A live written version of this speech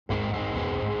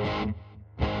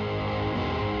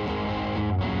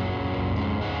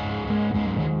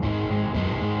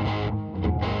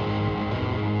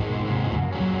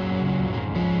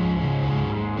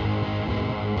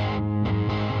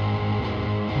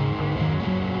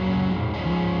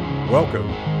Welcome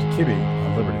to Kibbe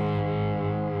on Liberty.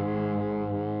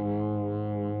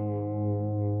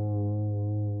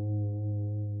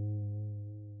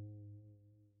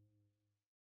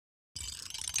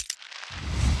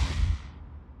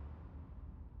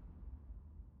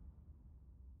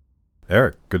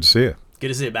 Eric, good to see you. Good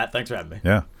to see you, Matt. Thanks for having me.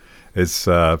 Yeah, it's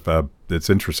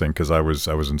interesting because I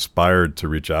was inspired to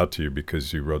reach out to you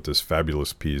because you wrote this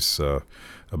fabulous piece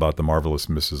about the marvelous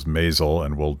Mrs. Maisel,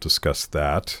 and we'll discuss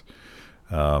that.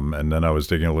 And then I was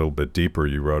digging a little bit deeper.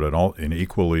 You wrote an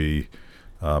equally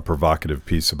provocative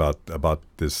piece about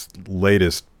this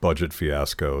latest budget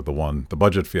fiasco, the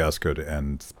budget fiasco to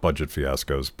end budget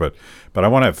fiascos. But I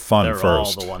want to have fun They're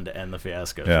first. all the one to end the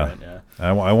fiascos, Yeah, right? Yeah.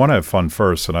 I want to have fun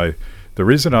first, and the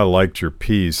reason I liked your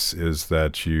piece is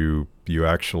that you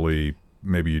actually,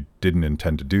 maybe you didn't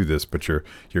intend to do this, but you're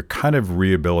kind of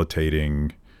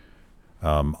rehabilitating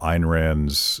Ayn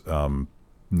Rand's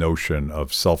notion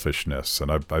of selfishness, and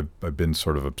I've been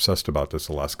sort of obsessed about this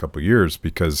the last couple of years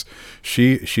because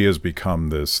she has become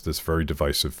this very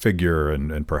divisive figure,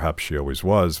 and perhaps she always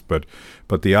was, but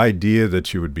the idea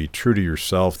that you would be true to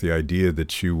yourself, the idea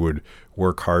that you would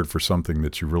work hard for something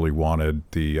that you really wanted,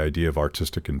 the idea of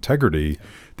artistic integrity,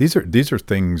 these are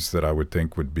things that I would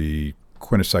think would be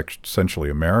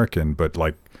quintessentially American, but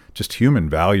like just human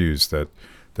values that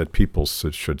people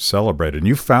should celebrate. And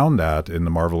you found that in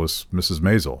the marvelous Mrs.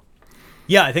 Maisel.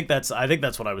 Yeah, I think that's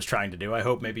what I was trying to do. I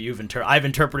hope maybe I've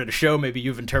interpreted a show, maybe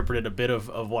you've interpreted a bit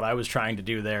of what I was trying to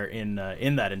do there in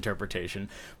that interpretation.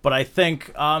 But I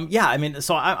think,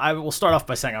 so I will start off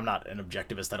by saying I'm not an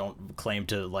objectivist. I don't claim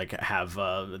to like have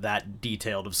that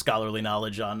detailed of scholarly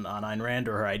knowledge on Ayn Rand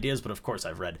or her ideas. But of course,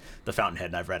 I've read The Fountainhead,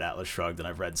 and I've read Atlas Shrugged, and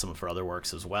I've read some of her other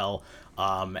works as well.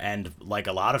 And like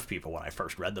a lot of people, when I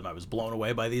first read them, I was blown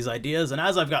away by these ideas. And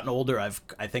as I've gotten older, I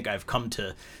think I've come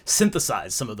to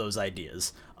synthesize some of those ideas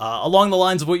along the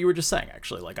lines of what you were just saying,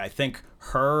 actually. Like, I think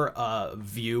her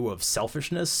view of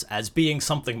selfishness as being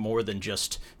something more than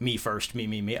just me first,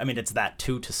 me. I mean, it's that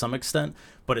too, to some extent,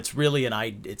 but it's really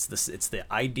it's the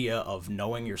idea of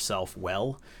knowing yourself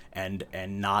well and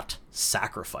not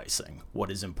sacrificing what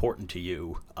is important to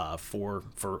you for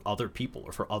other people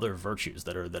or for other virtues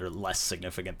that are less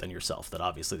significant than yourself. That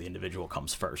obviously the individual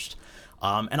comes first.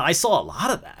 And I saw a lot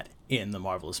of that in The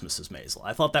Marvelous Mrs. Maisel.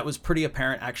 I thought that was pretty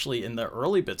apparent actually in the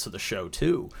early bits of the show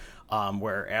too,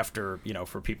 where after,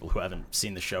 for people who haven't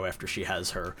seen the show, after she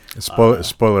has her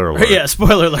Spoiler alert. Yeah,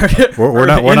 spoiler alert. We're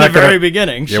not in the gonna, very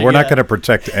beginning. Yeah, we're not going to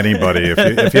protect anybody.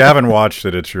 If you haven't watched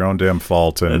it, it's your own damn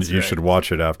fault, and That's you right. should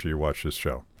watch it after you watch this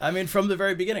show. I mean, from the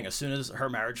very beginning, as soon as her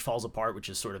marriage falls apart, which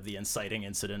is sort of the inciting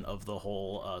incident of the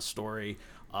whole story,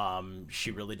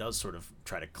 she really does sort of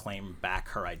try to claim back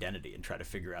her identity and try to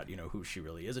figure out, who she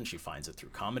really is, and she finds it through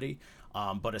comedy.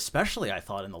 But especially, I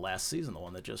thought in the last season, the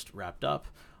one that just wrapped up,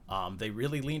 they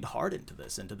really leaned hard into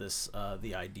this,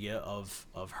 the idea of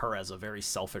her as a very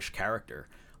selfish character.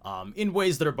 In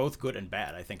ways that are both good and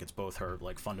bad. I think it's both her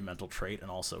like fundamental trait and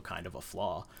also kind of a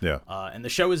flaw. Yeah. And the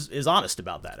show is honest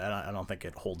about that. I don't think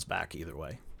it holds back either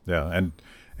way. Yeah,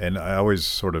 and I always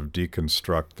sort of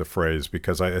deconstruct the phrase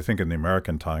because I think in the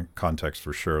American context,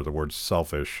 for sure, the word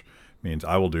selfish means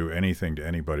I will do anything to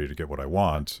anybody to get what I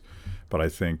want. But I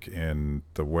think in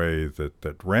the way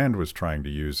that Rand was trying to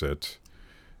use it,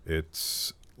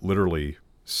 it's literally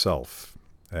self,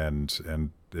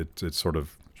 and it sort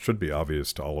of should be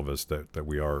obvious to all of us that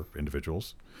we are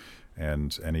individuals,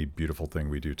 and any beautiful thing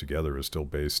we do together is still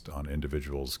based on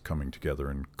individuals coming together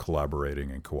and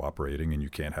collaborating and cooperating, and you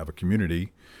can't have a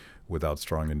community without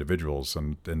strong individuals,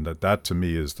 and that to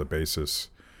me is the basis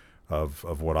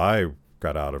of what I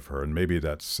got out of her, and maybe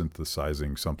that's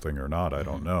synthesizing something or not, I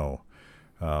don't know.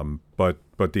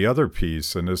 But the other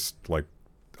piece, and this, like,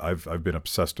 I've been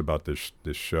obsessed about this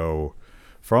show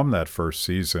from that first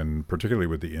season, particularly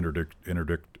with the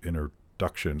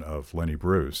introduction of Lenny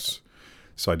Bruce.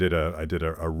 So I did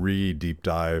a deep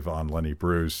dive on Lenny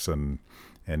Bruce and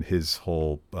his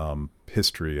whole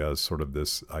history as sort of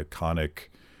this iconic,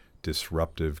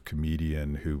 disruptive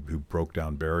comedian who broke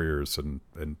down barriers and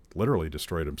literally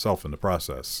destroyed himself in the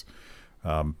process.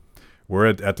 We're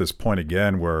at this point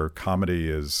again where comedy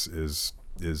is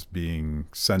being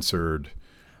censored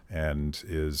and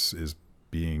is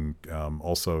being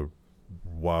also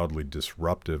wildly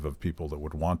disruptive of people that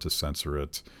would want to censor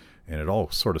it. And it all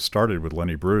sort of started with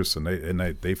Lenny Bruce, and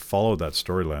they followed that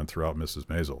storyline throughout Mrs.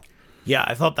 Maisel. Yeah,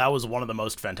 I thought that was one of the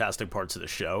most fantastic parts of the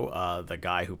show. The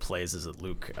guy who plays, is it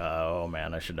Luke? Oh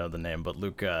man, I should know the name, but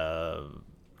Luke.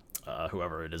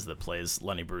 whoever it is that plays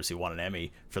Lenny Bruce. He won an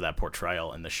Emmy for that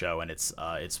portrayal in the show, and it's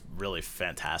really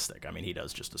fantastic. I mean, he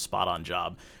does just a spot-on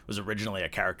job. It was originally a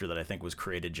character that I think was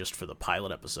created just for the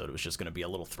pilot episode. It was just going to be a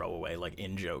little throwaway, like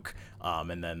in-joke.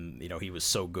 And then, he was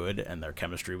so good, and their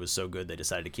chemistry was so good, they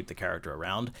decided to keep the character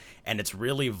around. And it's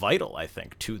really vital, I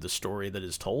think, to the story that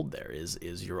is told there, is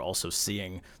you're also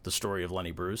seeing the story of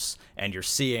Lenny Bruce, and you're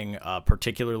seeing,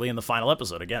 particularly in the final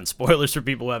episode, again, spoilers for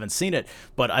people who haven't seen it,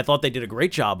 but I thought they did a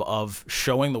great job of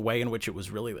showing the way in which it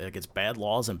was really, like, it's bad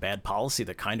laws and bad policy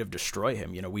that kind of destroy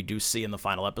him. We do see in the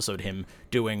final episode him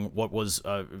doing what was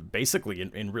basically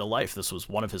in real life. This was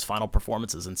one of his final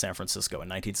performances in San Francisco in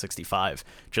 1965,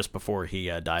 just before he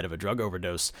died of a drug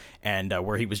overdose, and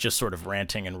where he was just sort of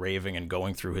ranting and raving and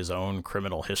going through his own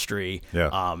criminal history. Yeah.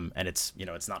 And it's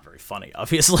not very funny,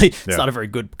 obviously. It's Yeah. not a very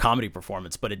good comedy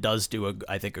performance, but it does do,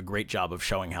 I think, a great job of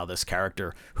showing how this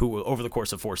character, who over the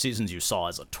course of 4 seasons you saw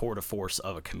as a tour de force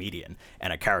of a comedian,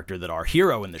 and a character that our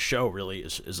hero in the show really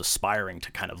is aspiring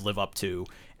to kind of live up to,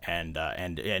 and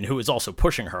who is also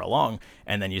pushing her along.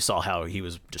 And then you saw how he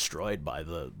was destroyed by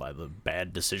the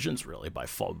bad decisions, really, by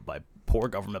poor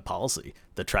government policy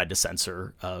that tried to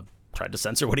censor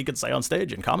what he could say on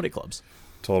stage in comedy clubs.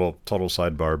 Total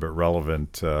sidebar, but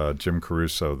relevant. Jim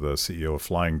Caruso, the CEO of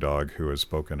Flying Dog, who has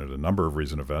spoken at a number of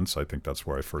recent events. I think that's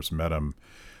where I first met him.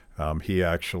 He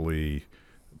actually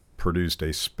produced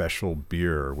a special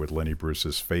beer with Lenny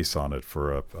Bruce's face on it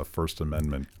for a First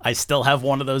Amendment. I still have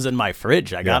one of those in my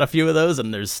fridge. I got a few of those,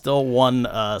 and there's still one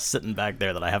sitting back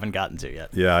there that I haven't gotten to yet.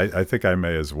 Yeah, I think I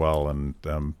may as well, and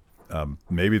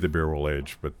maybe the beer will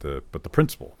age, but the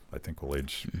principle, I think, will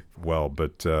age well.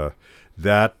 But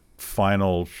that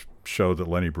final show that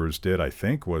Lenny Bruce did, I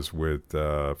think, was with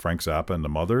Frank Zappa and the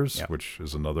Mothers, which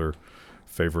is another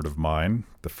favorite of mine.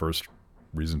 The first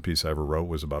reason piece I ever wrote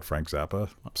was about Frank Zappa,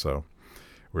 so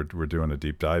we're doing a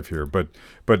deep dive here. But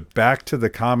back to the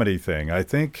comedy thing, I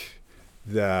think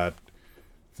that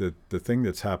the thing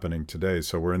that's happening today,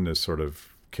 so we're in this sort of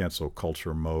cancel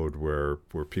culture mode where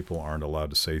people aren't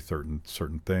allowed to say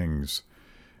certain things,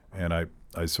 and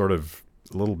I sort of,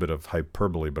 a little bit of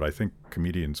hyperbole, but I think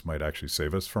comedians might actually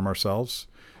save us from ourselves,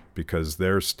 because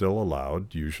they're still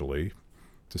allowed usually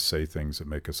to say things that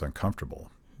make us uncomfortable.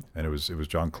 And it was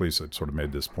John Cleese that sort of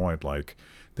made this point, like,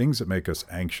 things that make us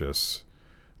anxious,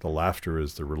 the laughter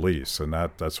is the release, and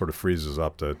that sort of frees us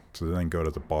up to then go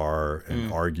to the bar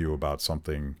and argue about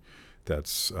something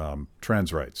that's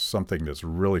trans rights, something that's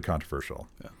really controversial.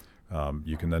 Yeah.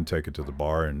 You can then take it to the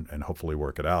bar and hopefully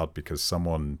work it out because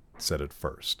someone said it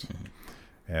first.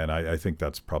 And I think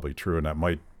that's probably true, and that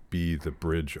might be the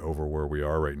bridge over where we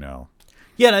are right now.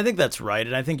 Yeah, and I think that's right.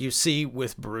 And I think you see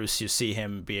with Bruce, you see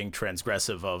him being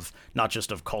transgressive of not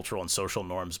just of cultural and social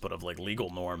norms, but of like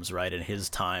legal norms, right? In his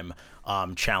time,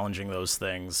 challenging those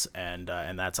things, and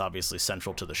that's obviously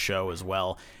central to the show as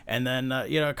well. And then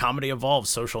comedy evolves,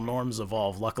 social norms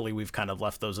evolve. Luckily, we've kind of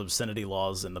left those obscenity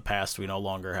laws in the past. We no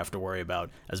longer have to worry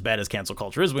about, as bad as cancel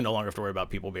culture is, we no longer have to worry about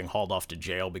people being hauled off to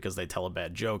jail because they tell a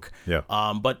bad joke. Yeah.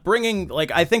 But bringing,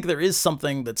 like, I think there is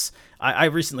something that's, I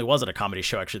recently was at a comedy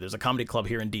show, actually. There's a comedy club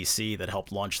here in D.C. that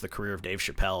helped launch the career of Dave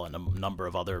Chappelle and a number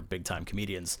of other big-time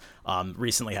comedians.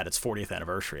 Recently had its 40th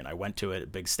anniversary, and I went to it, a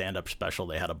big stand-up special.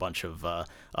 They had a bunch of the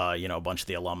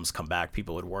alums come back,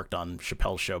 people who had worked on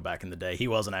Chappelle's show back in the day. He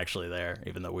wasn't actually there,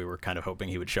 even though we were kind of hoping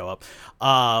he would show up.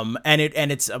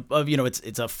 It's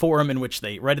a forum in which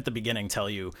they, right at the beginning, tell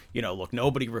you, look,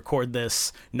 nobody record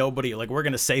this, nobody, like, we're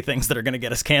going to say things that are going to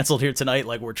get us canceled here tonight.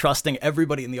 Like, we're trusting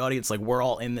everybody in the audience, like, we're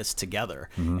all in this together.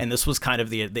 And this was kind of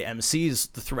the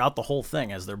MCs throughout the whole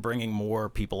thing, as they're bringing more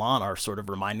people on, are sort of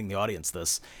reminding the audience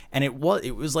this. And it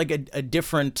was like a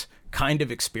different kind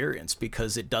of experience,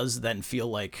 because it does then feel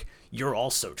like you're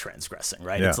also transgressing,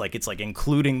 right? Yeah. It's like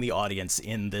including the audience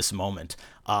in this moment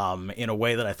in a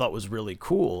way that I thought was really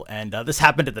cool. And this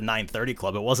happened at the 930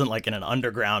 Club. It wasn't like in an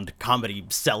underground comedy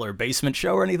cellar basement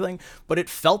show or anything, but it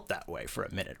felt that way for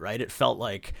a minute, right? It felt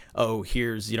like, oh,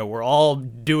 here's, we're all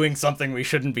doing something we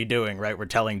shouldn't be doing, right? We're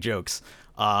telling jokes.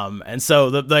 And so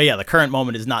the current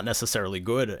moment is not necessarily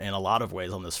good in a lot of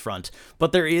ways on this front,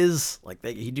 but there is, like,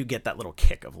 you do get that little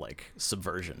kick of, like,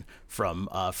 subversion from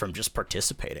just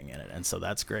participating in it. And so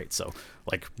that's great. So,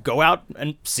 like, go out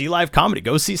and see live comedy,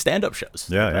 go see stand-up shows.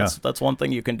 Yeah, That's one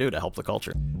thing you can do to help the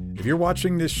culture. If you're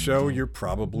watching this show, you're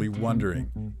probably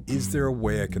wondering, is there a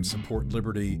way I can support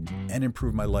liberty and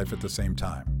improve my life at the same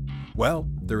time? Well,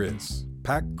 there is.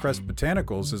 Pack Crest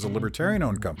Botanicals is a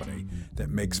libertarian-owned company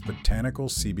that makes botanical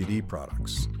CBD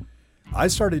products. I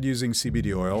started using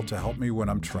CBD oil to help me when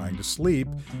I'm trying to sleep,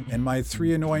 and my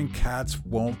 3 annoying cats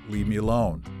won't leave me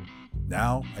alone.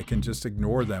 Now I can just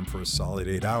ignore them for a solid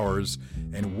 8 hours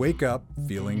and wake up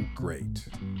feeling great.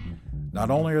 Not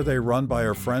only are they run by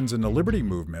our friends in the Liberty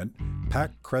Movement,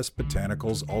 Packed Crest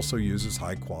Botanicals also uses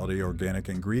high-quality organic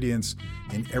ingredients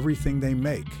in everything they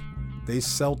make. They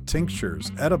sell tinctures,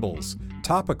 edibles,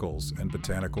 topicals, and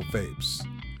botanical vapes.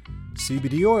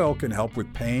 CBD oil can help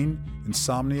with pain,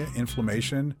 insomnia,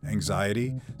 inflammation,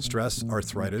 anxiety, stress,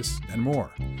 arthritis, and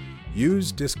more.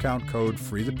 Use discount code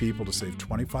FREETHEPEOPLE to save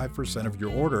 25% of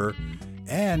your order.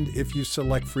 And if you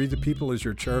select Free the People as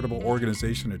your charitable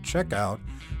organization at checkout,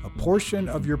 a portion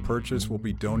of your purchase will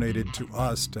be donated to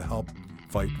us to help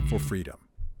fight for freedom.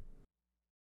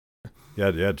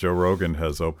 Yeah. Joe Rogan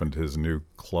has opened his new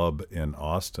club in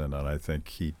Austin, and I think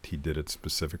he did it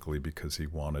specifically because he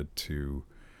wanted to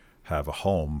have a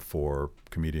home for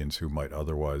comedians who might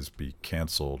otherwise be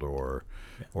canceled or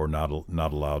not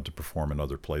allowed to perform in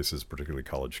other places, particularly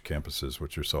college campuses,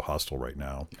 which are so hostile right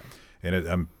now. Yeah.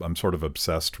 And I'm sort of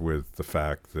obsessed with the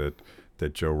fact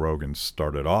that Joe Rogan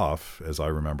started off, as I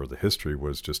remember the history,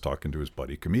 was just talking to his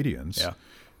buddy comedians. Yeah.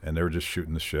 And they were just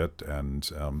shooting the shit.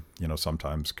 And,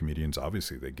 sometimes comedians,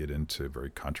 obviously, they get into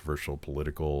very controversial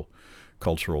political,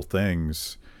 cultural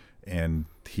things. And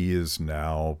he is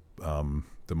now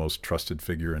the most trusted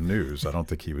figure in news. I don't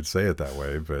think he would say it that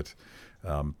way, but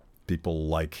people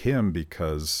like him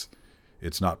because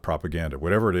it's not propaganda.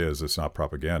 Whatever it is, it's not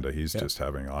propaganda. He's just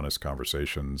having honest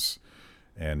conversations.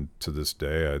 And to this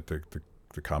day, I think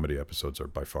the comedy episodes are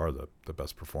by far the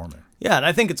best performing. Yeah, and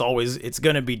I think it's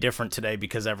going to be different today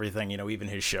because everything, even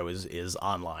his show is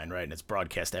online, right? And it's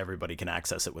broadcast. Everybody can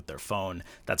access it with their phone.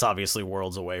 That's obviously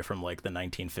worlds away from like the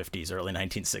 1950s, early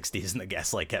 1960s, and the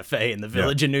Gaslight Cafe in the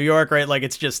Village in New York, right? Like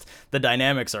it's just the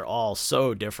dynamics are all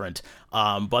so different.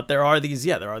 But there are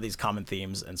these common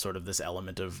themes and sort of this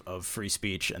element of free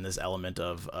speech and this element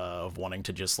of wanting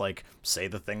to just like say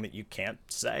the thing that you can't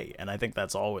say. And I think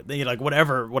that's always like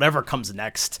whatever comes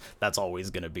next, that's always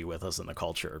going to be with us in the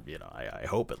culture. I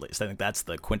hope at least. I think that's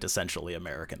the quintessentially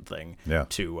American thing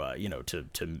to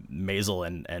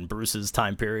Maisel and Bruce's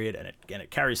time period, and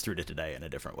it carries through to today in a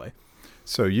different way.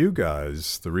 So you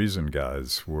guys, the Reason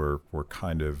guys, were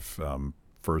kind of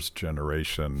first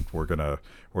generation. We're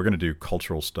gonna do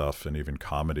cultural stuff and even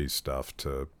comedy stuff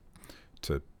to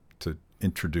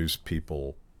introduce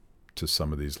people to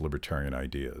some of these libertarian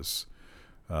ideas.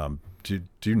 Do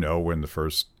you know when the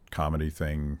first comedy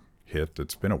thing hit?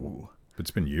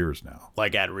 It's been years now.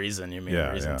 Like at Reason, you mean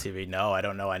Reason TV? No, I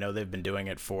don't know. I know they've been doing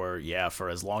it for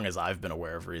as long as I've been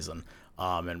aware of Reason.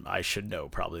 And I should know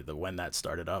probably when that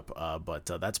started up. But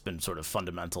that's been sort of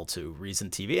fundamental to Reason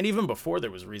TV. And even before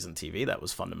there was Reason TV, that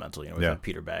was fundamental. We had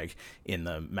Peter Bagg in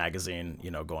the magazine,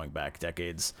 going back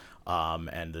decades.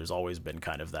 And there's always been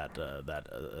kind of that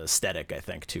aesthetic, I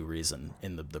think, to Reason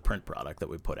in the print product that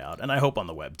we put out. And I hope on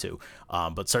the web too.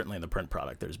 But certainly in the print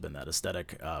product, there's been that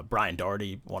aesthetic. Brian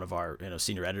Doherty, one of our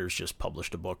senior editors, just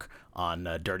published a book on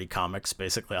dirty comics,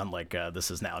 basically on like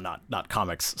this is now not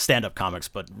comics, stand-up comics,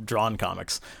 but drawn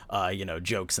comics,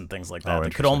 jokes and things like that.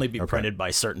 That could only be printed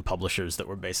by certain publishers that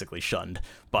were basically shunned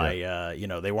by,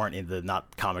 they weren't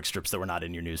not comic strips that were not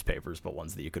in your newspapers, but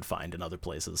ones that you could find in other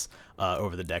places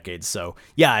over the decades. So,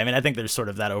 I think there's sort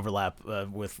of that overlap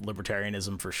with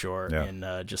libertarianism for sure, in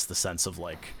just the sense of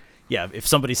like, if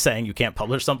somebody's saying you can't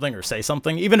publish something or say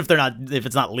something, even if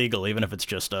it's not legal, even if it's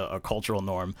just a cultural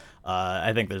norm,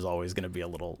 I think there's always going to be a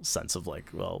little sense of like,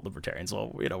 well, libertarians,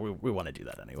 we want to do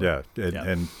that anyway.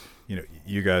 And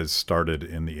you guys started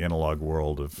in the analog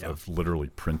world of literally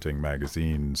printing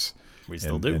magazines. We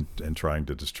still do. And trying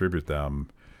to distribute them.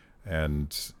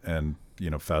 And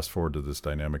fast forward to this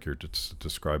dynamic you're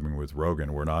describing with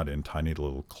Rogan. We're not in tiny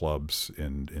little clubs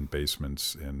in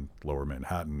basements in lower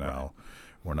Manhattan now. Right.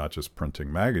 We're not just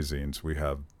printing magazines. We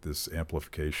have this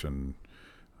amplification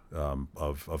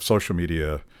of social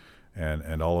media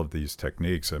and all of these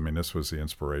techniques. I mean, this was the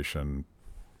inspiration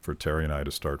for Terry and I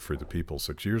to start Free the People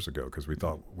 6 years ago, because we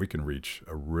thought we can reach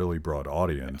a really broad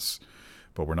audience,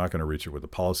 but we're not going to reach it with a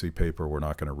policy paper. We're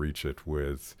not going to reach it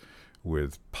with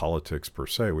politics per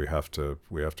se. We have to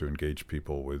engage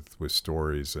people with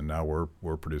stories, and now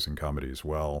we're producing comedy as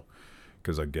well,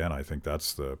 because again, I think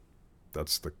that's the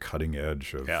cutting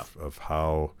edge of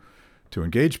how to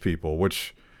engage people.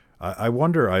 Which I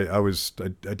wonder. I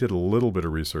did a little bit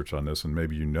of research on this, and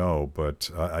maybe but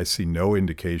I see no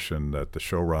indication that the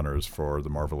showrunners for The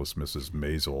Marvelous Mrs.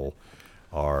 Maisel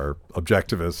are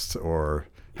objectivists or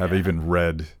have even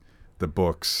read the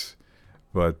books.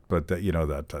 But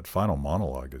that final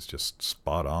monologue is just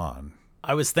spot on.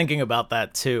 I was thinking about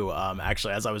that too,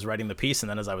 actually, as I was writing the piece and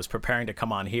then as I was preparing to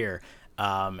come on here.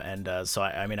 So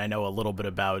I mean, I know a little bit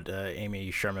about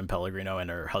Amy Sherman Pellegrino and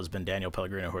her husband Daniel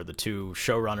Pellegrino, who are the two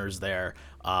showrunners there.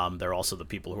 They're also the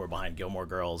people who are behind Gilmore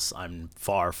Girls. I'm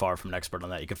far from an expert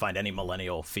on that. You can find any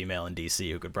millennial female in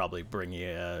DC who could probably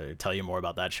tell you more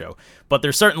about that show. But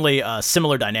there's certainly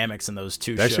similar dynamics in those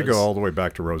two shows. They should go all the way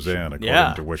back to Roseanne,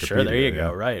 according to Wikipedia. Sure, there you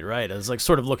go. Right. It's like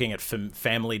sort of looking at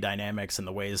family dynamics and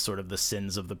the ways sort of the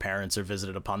sins of the parents are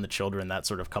visited upon the children. That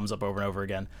sort of comes up over and over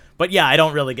again. But yeah, I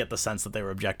don't really get the sense that they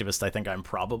were objectivist. I think I'm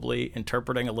probably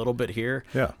interpreting a little bit here.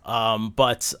 Yeah.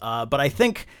 But I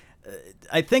think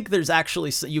there's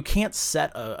actually, you can't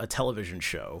set a television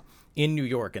show in New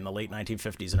York in the late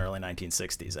 1950s and early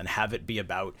 1960s and have it be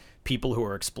about people who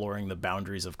are exploring the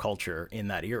boundaries of culture in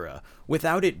that era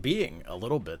without it being a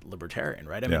little bit libertarian,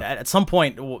 right? I mean, at some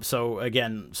point, so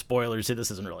again, spoilers here, this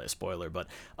isn't really a spoiler, but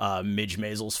Midge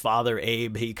Maisel's father,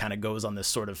 Abe, he kind of goes on this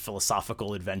sort of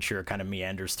philosophical adventure, kind of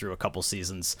meanders through a couple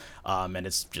seasons, and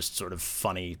it's just sort of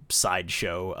funny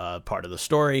sideshow part of the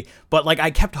story. But like, I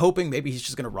kept hoping maybe he's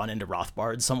just going to run into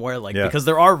Rothbard somewhere, because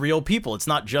there are real people. It's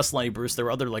not just Lenny Bruce. There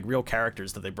were other like real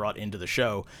characters that they brought into the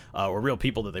show, or real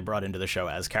people that they brought into the show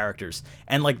as characters.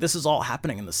 And like, this is all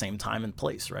happening in the same time and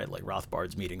place, right? Like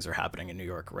Rothbard's meetings are happening in New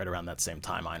York right around that same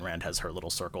time. Ayn Rand has her little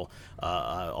circle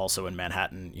also in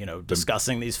Manhattan,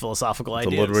 discussing these philosophical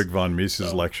ideas. The Ludwig von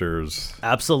Mises lectures.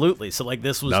 Absolutely. So like,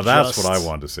 this was that's what I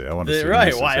wanted to see. I wanted to see right.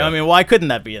 Mises, Why? I mean, why couldn't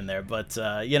that be in there? But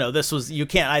this was, you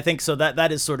can't. I think so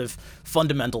that is sort of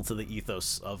fundamental to the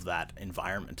ethos of that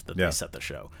environment that they set the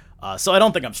show. So I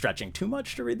don't think I'm stretching too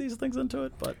much to read these things into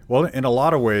it, but well, in a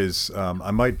lot of ways,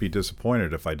 I might be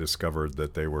disappointed if I discovered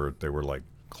that they were like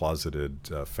closeted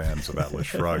fans of Atlas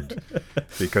Shrugged,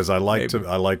 because I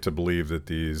like to believe that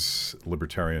these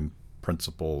libertarian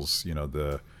principles,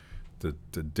 the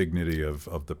dignity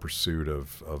of the pursuit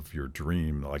of your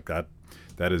dream, like that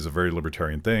is a very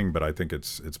libertarian thing. But I think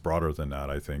it's broader than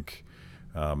that. I think,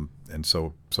 and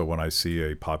so when I see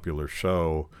a popular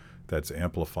show that's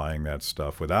amplifying that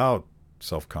stuff without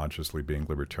self-consciously being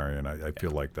libertarian, I feel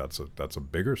like that's a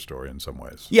bigger story in some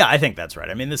ways. Yeah, I think that's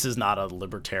right. I mean, this is not a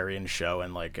libertarian show,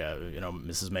 and like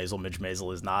Mrs. Maisel, Midge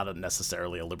Maisel, is not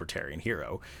necessarily a libertarian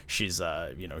hero. She's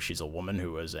she's a woman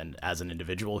who is as an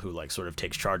individual who like sort of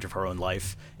takes charge of her own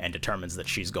life and determines that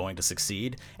she's going to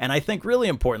succeed. And I think really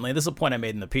importantly, this is a point I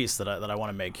made in the piece that I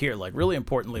want to make here, like really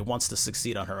importantly, wants to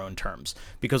succeed on her own terms,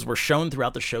 because we're shown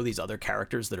throughout the show these other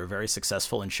characters that are very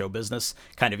successful in show business.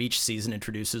 Kind of each season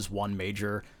introduces one major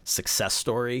success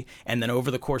story, and then over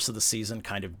the course of the season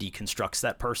kind of deconstructs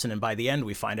that person, and by the end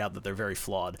we find out that they're very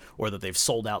flawed, or that they've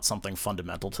sold out something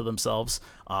fundamental to themselves.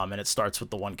 And it starts with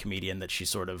the one comedian that she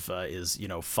sort of is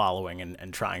following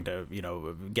and trying to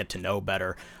get to know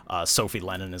better. Sophie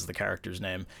Lennon is the character's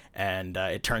name, and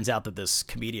it turns out that this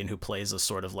comedian who plays a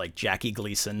sort of like Jackie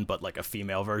Gleason, but like a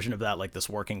female version of that, like this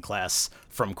working class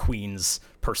from Queens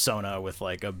persona with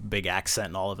like a big accent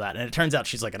and all of that, and it turns out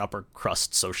she's like an upper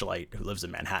crust socialite who lives in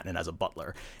Manhattan and has a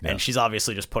butler, and she's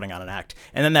obviously just putting on an act.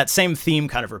 And then that same theme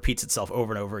kind of repeats itself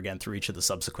over and over again through each of the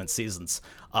subsequent seasons,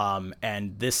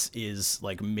 and this is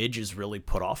like, Midge is really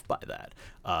put off by that.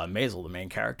 Maisel, the main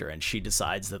character, and she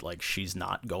decides that like she's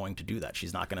not going to do that.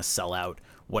 She's not going to sell out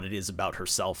what it is about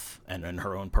herself and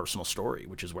her own personal story,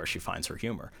 which is where she finds her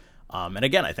humor. And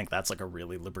again, I think that's like a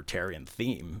really libertarian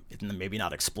theme, maybe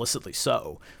not explicitly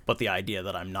so, but the idea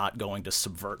that I'm not going to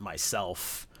subvert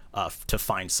myself to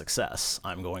find success.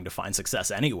 I'm going to find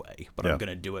success anyway, but I'm going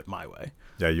to do it my way.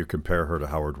 Yeah, you compare her to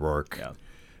Howard Roark,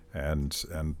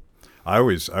 and I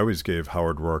always gave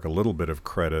Howard Roark a little bit of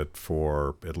credit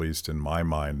for, at least in my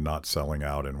mind, not selling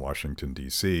out in Washington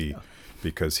D.C.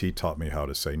 because he taught me how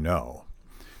to say no.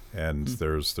 And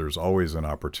there's always an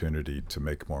opportunity to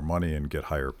make more money and get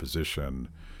higher position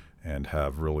and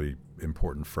have really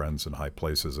important friends in high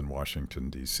places in Washington,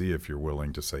 D.C. if you're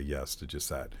willing to say yes to just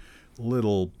that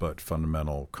little but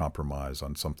fundamental compromise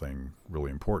on something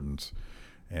really important.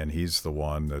 And he's the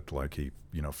one that, like, he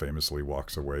famously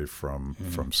walks away from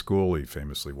school. He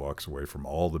famously walks away from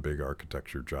all the big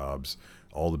architecture jobs,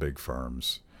 all the big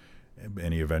firms.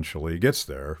 And he eventually gets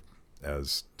there,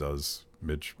 as does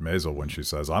Midge Maisel when she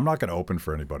says, I'm not going to open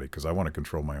for anybody because I want to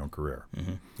control my own career.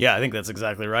 Yeah, I think that's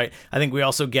exactly right. I think we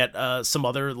also get some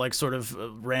other like sort of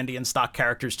Randian stock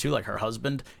characters too. Like her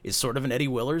husband is sort of an Eddie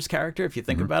Willers character, if you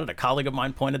think about it. A colleague of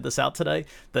mine pointed this out today,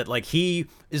 that like he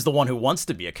is the one who wants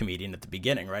to be a comedian at the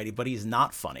beginning, right? But he's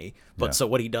not funny. But so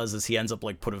what he does is he ends up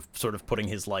like sort of putting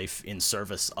his life in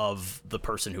service of the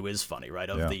person who is funny, right?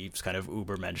 Of the kind of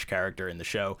Ubermensch character in the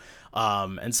show.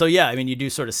 And so, yeah, I mean, you do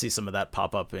sort of see some of that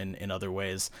pop up in other other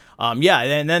ways.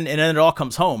 And then it all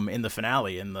comes home in the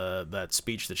finale, in that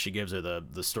speech that she gives, or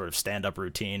the sort of stand-up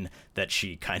routine that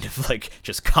she kind of like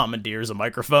just commandeers a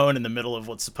microphone in the middle of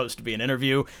what's supposed to be an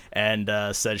interview, and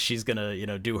says she's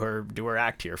gonna do her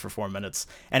act here for 4 minutes,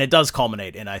 and it does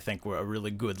culminate in, I think, a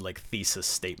really good like thesis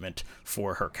statement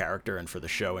for her character and for the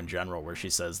show in general, where she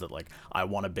says that like, I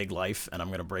want a big life, and I'm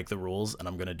going to break the rules, and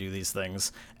I'm going to do these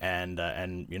things, and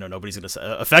nobody's going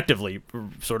to effectively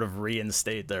sort of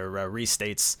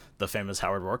restates the famous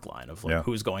Howard Rourke line of like,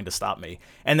 who's going to stop me?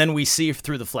 And then we see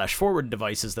through the flash forward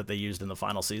devices that they used in the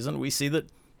final season, we see that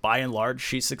by and large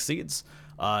she succeeds.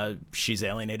 She's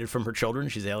alienated from her children,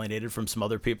 she's alienated from some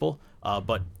other people,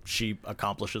 but she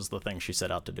accomplishes the thing she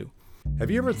set out to do.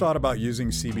 Have you ever thought about using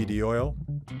CBD oil?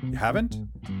 You haven't?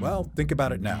 Well, think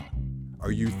about it now.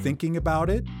 Are you thinking about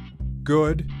it?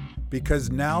 Good,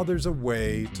 because now there's a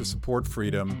way to support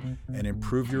freedom and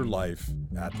improve your life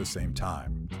at the same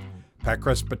time.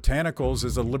 Packrest Botanicals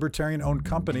is a libertarian-owned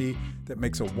company that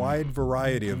makes a wide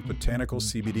variety of botanical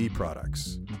CBD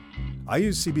products. I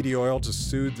use CBD oil to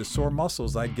soothe the sore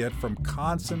muscles I get from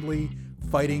constantly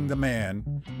fighting the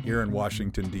man here in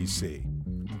Washington, D.C.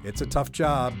 It's a tough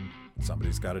job.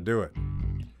 Somebody's got to do it.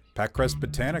 Packrest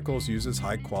Botanicals uses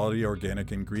high-quality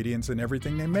organic ingredients in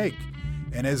everything they make.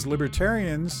 And as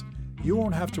libertarians, you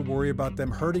won't have to worry about them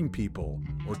hurting people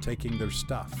or taking their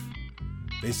stuff.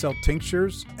 They sell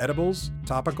tinctures, edibles,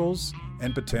 topicals,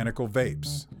 and botanical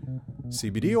vapes.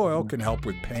 CBD oil can help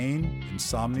with pain,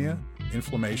 insomnia,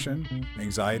 inflammation,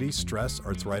 anxiety, stress,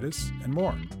 arthritis, and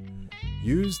more.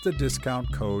 Use the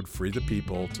discount code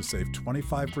FREETHEPEOPLE to save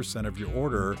 25% of your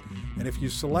order, and if you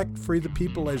select Free the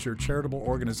People as your charitable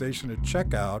organization at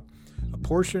checkout, a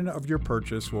portion of your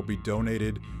purchase will be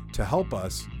donated to help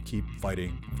us keep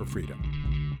fighting for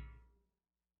freedom.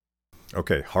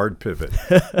 Okay, hard pivot.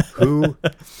 Who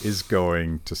is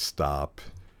going to stop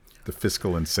the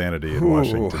fiscal insanity in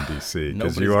Washington, D.C.?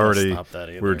 Because we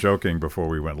were joking before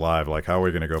we went live, like, how are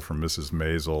we going to go from Mrs.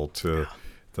 Maisel to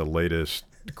the latest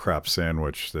crap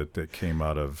sandwich that came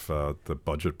out of the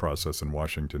budget process in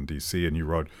Washington, D.C.? And you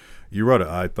wrote,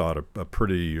 I thought, a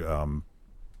pretty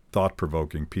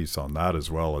thought-provoking piece on that,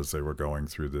 as well, as they were going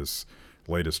through this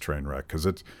latest train wreck, because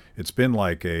it's been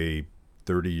like a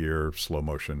 30-year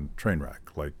slow-motion train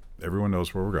wreck. Like, everyone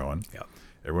knows where we're going. Yeah.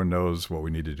 Everyone knows what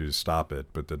we need to do to stop it,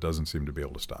 but that doesn't seem to be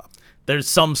able to stop. There's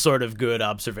some sort of good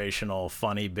observational,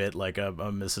 funny bit like a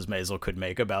Mrs. Maisel could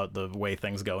make about the way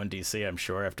things go in D.C., I'm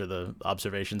sure, after the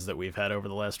observations that we've had over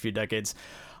the last few decades.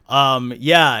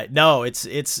 This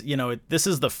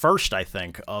is the first, I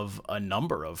think, of a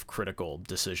number of critical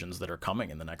decisions that are coming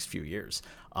in the next few years.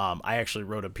 I actually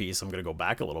wrote a piece, I'm going to go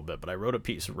back a little bit, but I wrote a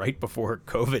piece right before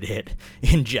COVID hit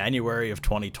in January of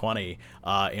 2020,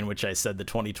 in which I said the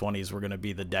 2020s were going to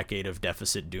be the decade of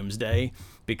deficit doomsday,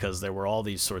 because there were all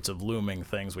these sorts of looming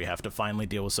things. We have to finally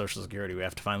deal with Social Security. We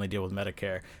have to finally deal with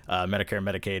Medicare,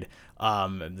 Medicaid.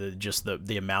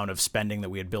 The amount of spending that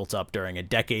we had built up during a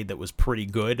decade that was pretty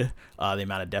good. The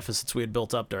amount of deficits we had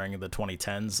built up during the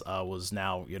 2010s was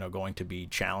now, going to be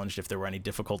challenged if there were any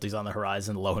difficulties on the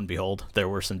horizon. Lo and behold, there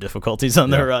were some difficulties on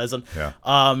the horizon.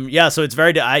 Yeah. So it's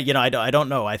very, I don't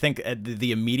know. I think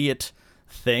the immediate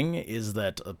thing is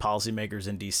that policymakers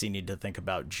in DC need to think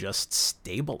about just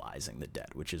stabilizing the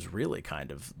debt, which is really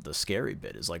kind of the scary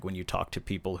bit. Is like when you talk to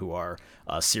people who are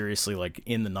seriously like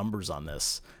in the numbers on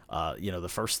this, the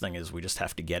first thing is we just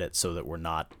have to get it so that we're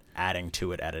not adding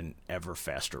to it at an ever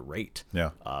faster rate.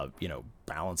 Yeah.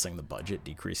 Balancing the budget,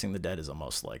 decreasing the debt is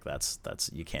almost like that's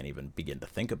you can't even begin to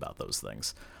think about those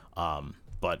things.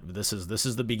 But this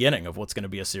is the beginning of what's going to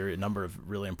be a number of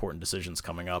really important decisions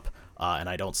coming up, and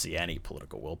I don't see any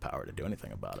political willpower to do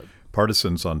anything about it.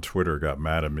 Partisans on Twitter got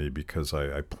mad at me because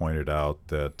I pointed out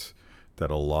that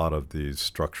a lot of these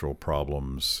structural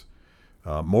problems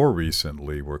more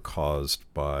recently were caused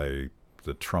by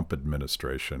the Trump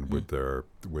administration with their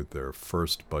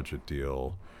first budget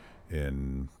deal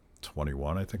in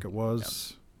 21, I think it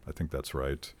was. Yep. I think that's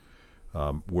right.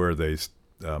 Where they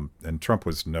and Trump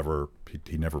was never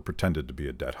pretended to be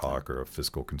a debt hawk or a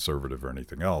fiscal conservative or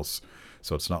anything else.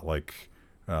 So it's not like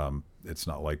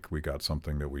we got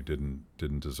something that we didn't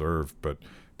deserve.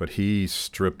 But he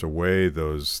stripped away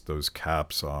those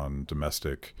caps on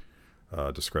domestic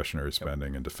discretionary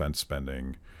spending and defense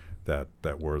spending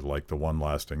that were like the one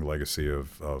lasting legacy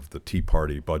of the Tea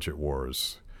Party budget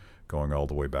wars going all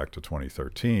the way back to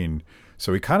 2013.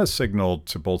 So he kind of signaled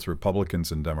to both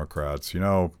Republicans and Democrats,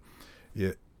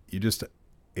 you just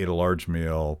ate a large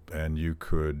meal and you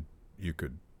could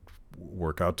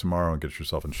work out tomorrow and get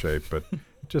yourself in shape, but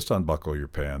just unbuckle your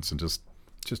pants and just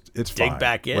just it's dig fine.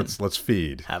 back in. Let's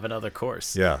feed. Have another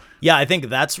course. Yeah. Yeah, I think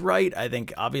that's right. I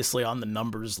think obviously on the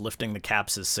numbers, lifting the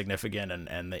caps is significant,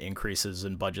 and the increases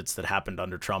in budgets that happened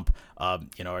under Trump, are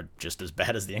just as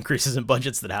bad as the increases in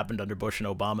budgets that happened under Bush and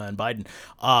Obama and Biden.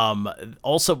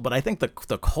 Also, but I think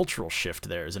the cultural shift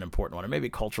there is an important one. Or maybe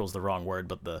cultural is the wrong word,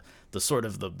 but the sort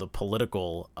of the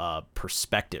political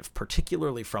perspective,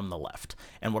 particularly from the left.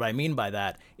 And what I mean by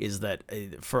that is that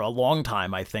for a long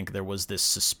time, I think there was this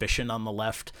suspicion on the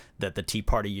left that the Tea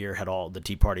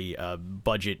Party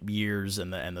budget years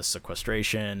and the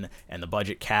sequestration and the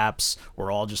budget caps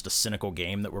were all just a cynical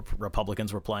game that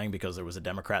Republicans were playing because there was a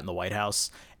Democrat in the White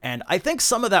House. And I think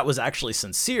some of that was actually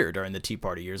sincere during the Tea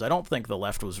Party years. I don't think the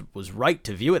left was right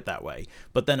to view it that way.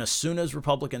 But then as soon as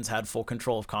Republicans had full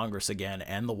control of Congress again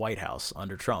and the White House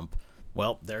under Trump,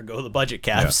 well, there go the budget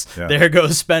caps. Yeah. There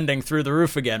goes spending through the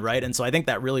roof again, right? And so I think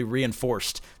that really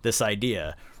reinforced this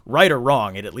idea. Right or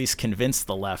wrong, it at least convinced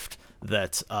the left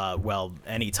that,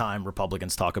 anytime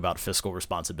Republicans talk about fiscal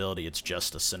responsibility, it's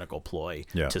just a cynical ploy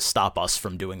to stop us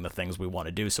from doing the things we want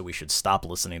to do. So we should stop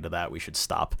listening to that. We should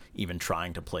stop even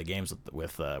trying to play games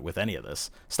with any of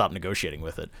this. Stop negotiating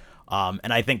with it.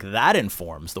 And I think that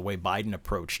informs the way Biden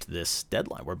approached this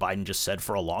deadline, where Biden just said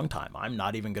for a long time, I'm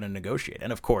not even going to negotiate.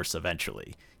 And of course,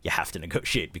 eventually you have to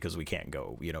negotiate because we can't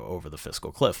go, over the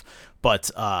fiscal cliff. But,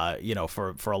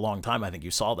 for a long time, I think you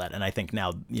saw that. And I think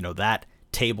now, that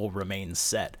table remains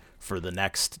set for the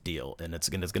next deal. And it's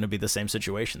going to be the same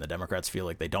situation. The Democrats feel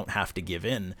like they don't have to give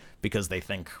in because they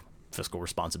think fiscal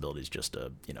responsibility is just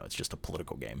it's just a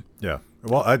political game. Yeah.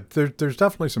 Well, there's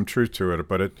definitely some truth to it,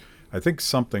 but I think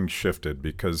something shifted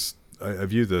because I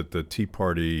view the Tea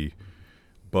Party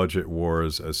budget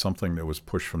wars as something that was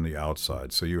pushed from the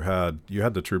outside. So you had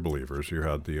the true believers, you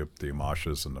had the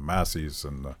Amashes and the Masseys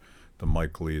and the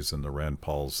Mike Lees and the Rand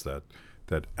Pauls that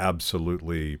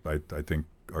absolutely I think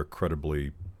are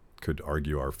credibly could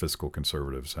argue are fiscal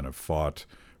conservatives and have fought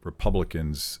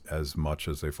Republicans as much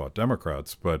as they fought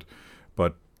Democrats. But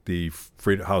the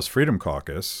House Freedom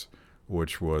Caucus,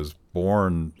 which was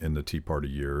born in the Tea Party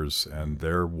years, and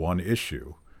their one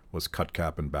issue was cut,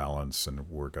 cap, and balance, and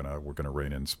we're gonna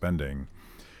rein in spending.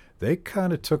 They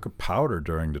kind of took a powder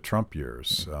during the Trump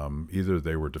years. Either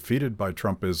they were defeated by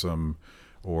Trumpism,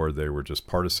 or they were just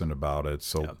partisan about it.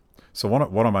 So one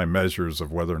of my measures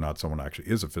of whether or not someone actually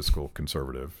is a fiscal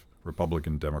conservative,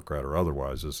 Republican, Democrat, or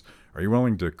otherwise, is are you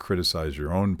willing to criticize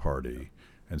your own party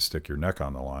and stick your neck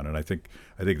on the line? And I think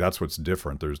that's what's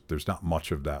different. There's not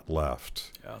much of that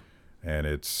left. Yeah. And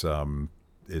it's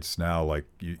now, like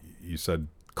you said,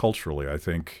 culturally, I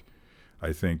think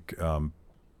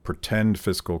pretend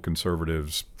fiscal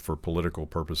conservatives for political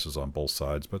purposes on both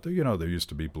sides, but there used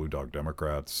to be blue dog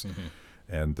Democrats,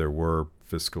 and there were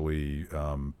fiscally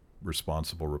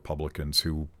responsible Republicans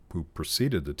who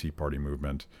preceded the Tea Party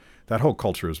movement. That whole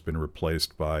culture has been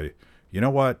replaced by, you know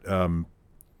what,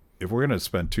 if we're going to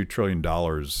spend $2 trillion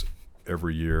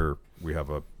every year, we have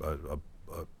a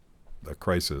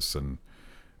crisis. And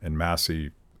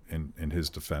Massey, in his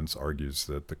defense, argues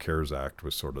that the CARES Act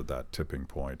was sort of that tipping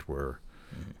point where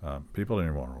people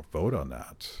didn't even want to vote on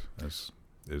that.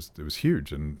 It was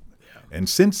huge. And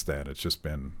since then, it's just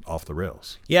been off the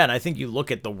rails. Yeah, and I think you look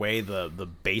at the way the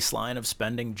baseline of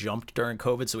spending jumped during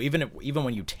COVID. So even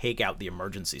when you take out the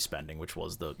emergency spending, which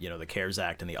was the CARES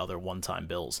Act and the other one-time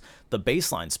bills, the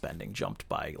baseline spending jumped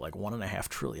by like $1.5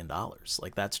 trillion.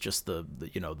 Like that's just the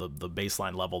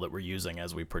baseline level that we're using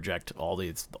as we project all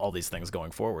these things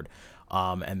going forward.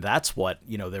 And that's what,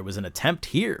 there was an attempt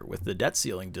here with the debt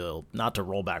ceiling deal, not to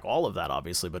roll back all of that,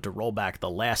 obviously, but to roll back the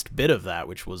last bit of that,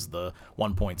 which was the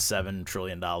 $1.7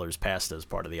 trillion passed as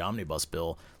part of the omnibus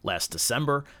bill last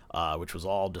December, which was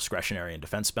all discretionary and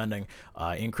defense spending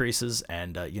increases.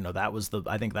 And, I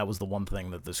think that was the one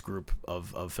thing that this group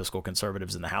of fiscal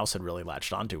conservatives in the House had really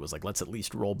latched onto, was like, let's at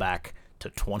least roll back to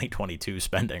 2022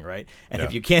 spending, right? And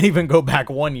if you can't even go back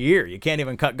 1 year, you can't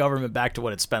even cut government back to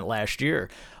what it spent last year.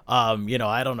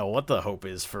 I don't know what the hope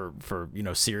is for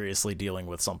seriously dealing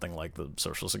with something like the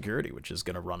Social Security, which is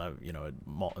going to run a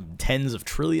tens of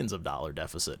trillions of dollar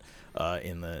deficit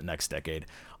in the next decade.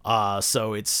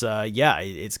 So it's going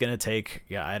to take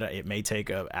it may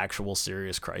take an actual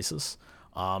serious crisis.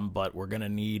 But we are going to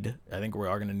need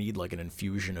like an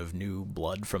infusion of new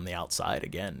blood from the outside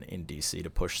again in DC to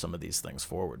push some of these things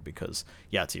forward, because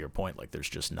to your point, like there's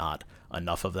just not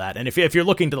enough of that. And if you're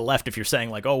looking to the left, if you're saying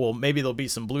like, oh, well, maybe there'll be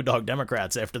some blue dog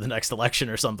Democrats after the next election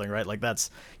or something, right? Like that's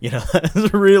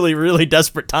really, really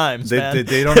desperate times. They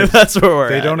don't that's where we're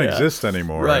they at, don't exist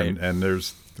anymore. Right. And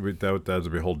there's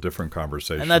that'd be a whole different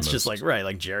conversation. And that's just like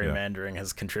gerrymandering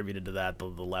has contributed to that. The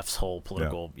left's whole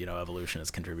political evolution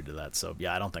has contributed to that. So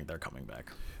I don't think they're coming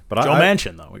back. But Joe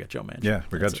Manchin, though, we got Joe Manchin. Yeah,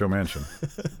 we got Joe Manchin,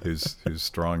 who's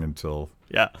strong until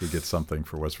he gets something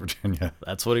for West Virginia.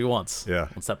 That's what he wants. Yeah,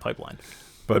 wants that pipeline.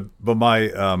 But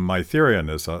my theory on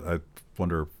this, I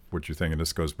wonder what you think, and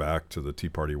this goes back to the Tea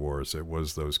Party wars. It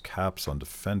was those caps on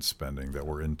defense spending that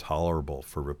were intolerable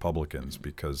for Republicans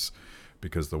because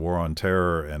the war on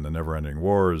terror and the never-ending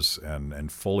wars and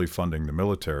fully funding the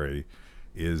military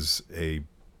is a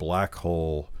black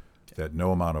hole that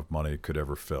no amount of money could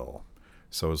ever fill.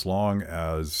 So as long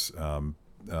as the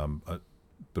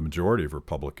majority of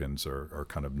Republicans are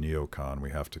kind of neocon,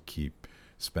 we have to keep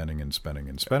spending and spending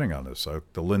and spending on this. So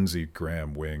the Lindsey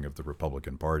Graham wing of the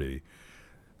Republican Party,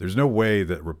 there's no way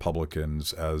that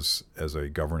Republicans as a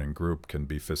governing group can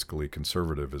be fiscally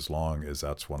conservative as long as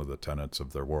that's one of the tenets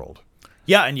of their world.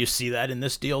 Yeah, and you see that in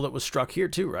this deal that was struck here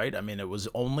too, right? I mean, it was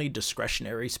only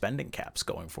discretionary spending caps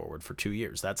going forward for 2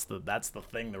 years. That's the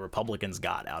thing the Republicans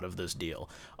got out of this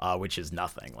deal, which is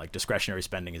nothing. Like, discretionary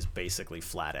spending is basically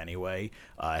flat anyway.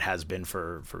 It has been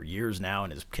for years now,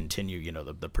 and is continue. You know,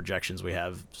 the projections we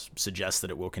have suggest that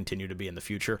it will continue to be in the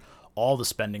future. All the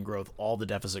spending growth, all the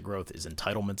deficit growth is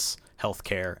entitlements,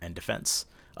 healthcare, and defense.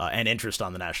 And interest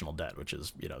on the national debt, which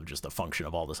is, just a function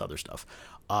of all this other stuff.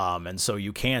 And so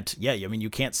you can't, you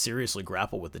can't seriously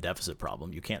grapple with the deficit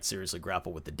problem. You can't seriously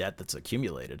grapple with the debt that's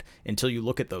accumulated until you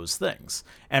look at those things.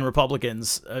 And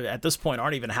Republicans at this point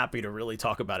aren't even happy to really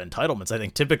talk about entitlements. I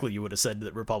think typically you would have said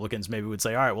that Republicans maybe would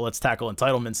say, all right, well, let's tackle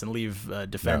entitlements and leave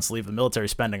defense, leave the military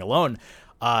spending alone.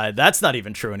 That's not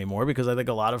even true anymore, because I think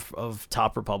a lot of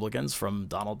top Republicans, from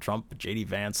Donald Trump, J.D.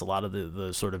 Vance, a lot of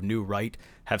the sort of new right,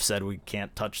 have said we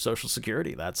can't touch Social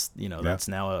Security. That's that's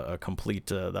now a complete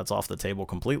that's off the table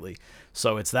completely.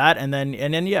 So it's that, and then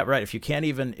if you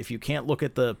can't look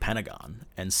at the Pentagon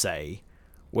and say,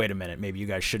 wait a minute, maybe you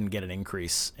guys shouldn't get an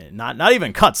increase, not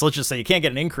even cuts. Let's just say you can't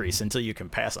get an increase until you can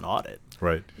pass an audit.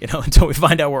 Right. Until we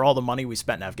find out where all the money we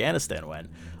spent in Afghanistan went.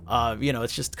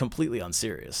 It's just completely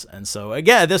unserious. And so,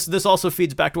 again, this also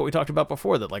feeds back to what we talked about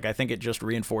before, that I think it just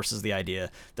reinforces the idea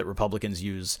that Republicans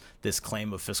use this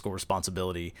claim of fiscal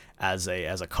responsibility as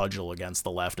a cudgel against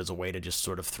the left, as a way to just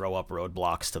sort of throw up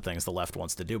roadblocks to things the left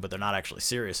wants to do, but they're not actually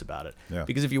serious about it. Yeah.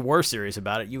 Because if you were serious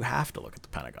about it, you have to look at the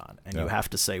Pentagon, and you have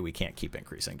to say we can't keep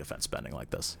increasing defense spending like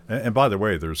this. And by the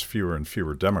way, there's fewer and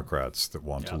fewer Democrats that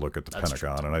want to look at the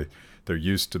Pentagon. And there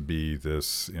used to be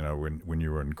this, when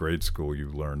you were in grade school, you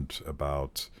learned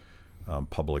about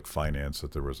public finance,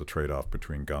 that there was a trade-off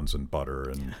between guns and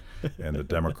butter, and the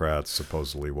Democrats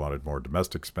supposedly wanted more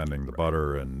domestic spending, the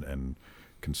butter, and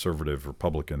conservative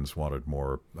Republicans wanted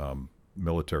more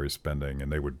military spending,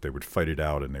 and they would fight it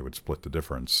out, and they would split the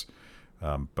difference.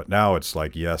 But now it's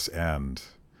like yes and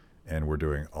we're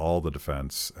doing all the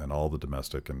defense and all the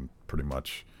domestic and pretty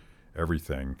much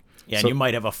everything. Yeah, and you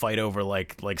might have a fight over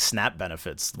like SNAP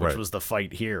benefits, which right. was the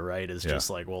fight here, right? Is just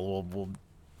like, well, we'll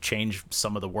change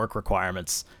some of the work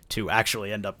requirements to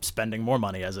actually end up spending more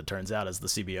money, as it turns out, as the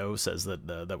CBO says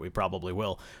that we probably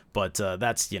will. But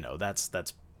that's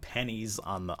pennies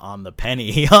on the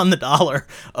penny on the dollar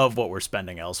of what we're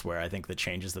spending elsewhere. I think the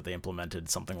changes that they implemented,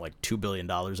 something like $2 billion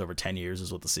over 10 years,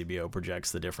 is what the CBO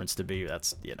projects the difference to be.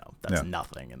 That's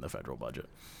nothing in the federal budget.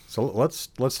 So let's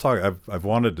talk. I've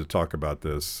wanted to talk about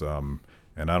this, and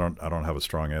I don't have a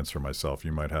strong answer myself.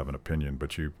 You might have an opinion,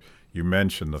 but you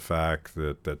mentioned the fact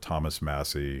that Thomas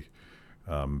Massie,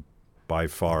 by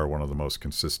far one of the most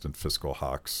consistent fiscal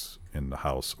hawks in the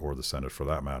House or the Senate for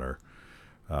that matter,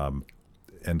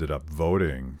 ended up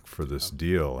voting for this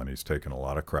deal, and he's taken a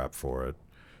lot of crap for it.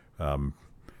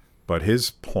 But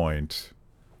his point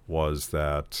was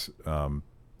that,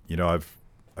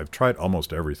 I've tried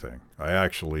almost everything. I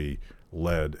actually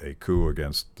led a coup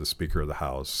against the Speaker of the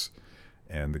House,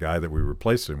 and the guy that we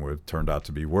replaced him with turned out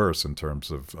to be worse in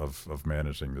terms of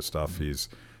managing the stuff.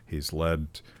 Mm-hmm. He's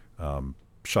led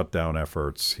shutdown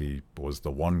efforts. He was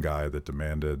the one guy that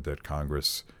demanded that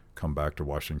Congress come back to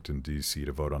Washington, D.C.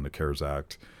 to vote on the CARES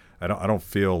Act. I don't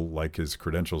feel like his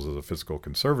credentials as a fiscal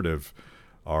conservative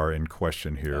are in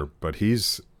question here, but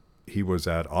he was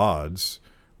at odds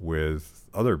with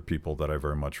other people that I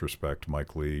very much respect,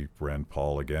 Mike Lee, Rand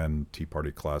Paul, again, Tea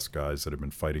Party class guys that have been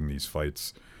fighting these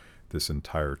fights this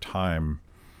entire time.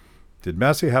 Did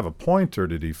Massie have a point, or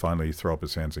did he finally throw up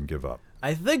his hands and give up?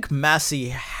 I think Massie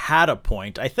had a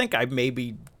point. I think I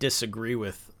maybe disagree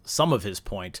with some of his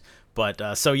point. But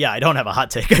I don't have a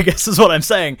hot take, I guess is what I'm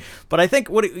saying. But I think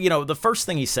the first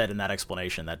thing he said in that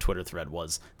explanation, that Twitter thread,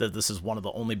 was that this is one of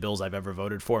the only bills I've ever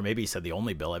voted for. Maybe he said the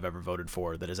only bill I've ever voted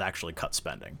for that has actually cut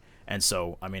spending. And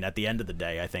so, I mean, at the end of the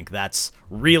day, I think that's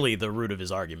really the root of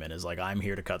his argument is like, I'm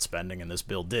here to cut spending and this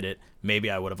bill did it. Maybe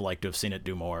I would have liked to have seen it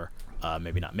do more.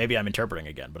 Maybe not. Maybe I'm interpreting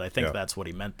again, but I think that's what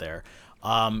he meant there.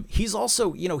 He's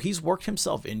also, he's worked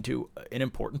himself into an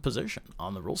important position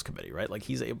on the Rules Committee, right? Like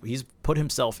he's put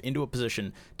himself into a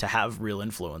position to have real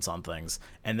influence on things.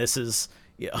 And this is,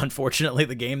 unfortunately,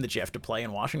 the game that you have to play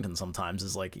in Washington sometimes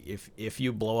is like, if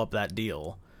you blow up that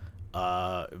deal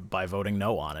by voting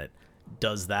no on it,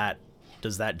 does that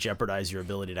jeopardize your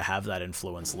ability to have that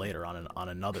influence later on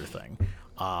another thing?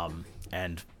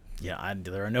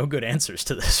 There are no good answers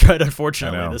to this, right?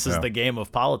 Unfortunately, this is the game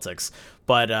of politics.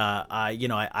 But I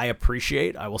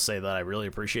will say that I really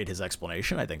appreciate his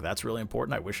explanation. I think that's really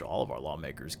important. I wish all of our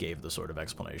lawmakers gave the sort of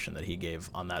explanation that he gave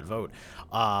on that vote.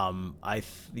 I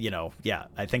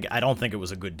don't think it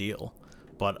was a good deal.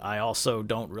 But I also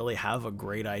don't really have a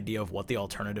great idea of what the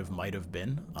alternative might have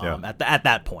been at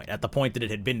that point, at the point that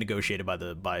it had been negotiated by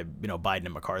Biden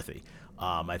and McCarthy.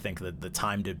 I think that the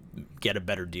time to get a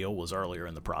better deal was earlier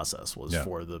in the process,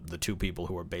 for the two people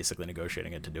who were basically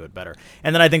negotiating it to do it better.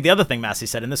 And then I think the other thing Massey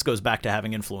said, and this goes back to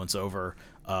having influence over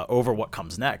what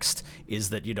comes next, is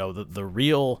that the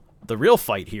real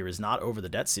fight here is not over the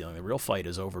debt ceiling. The real fight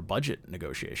is over budget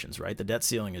negotiations, right? The debt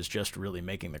ceiling is just really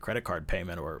making the credit card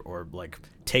payment or like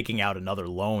taking out another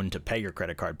loan to pay your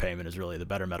credit card payment is really the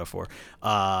better metaphor.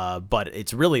 But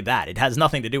it's really that. It has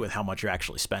nothing to do with how much you're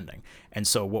actually spending. And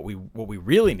so what we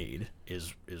really need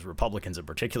is Republicans in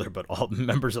particular, but all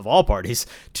members of all parties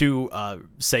to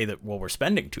say that, well, we're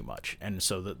spending too much. And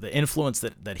so the influence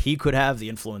that he could have, the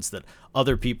influence that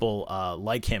other people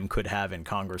like him could have in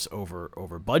Congress over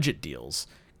budget deals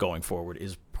going forward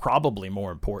is probably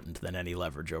more important than any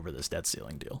leverage over this debt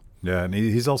ceiling deal. Yeah, and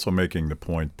he's also making the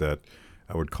point that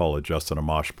I would call a Justin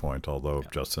Amash point, although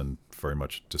Justin very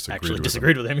much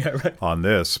disagreed with him right. on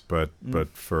this. But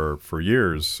for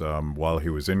years, while he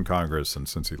was in Congress and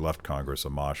since he left Congress,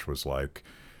 Amash was like,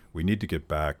 we need to get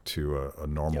back to a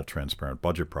normal, transparent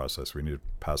budget process. We need to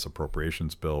pass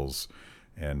appropriations bills,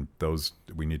 and those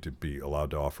we need to be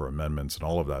allowed to offer amendments and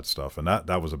all of that stuff. And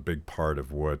that was a big part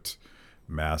of what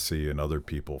Massey and other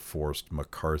people forced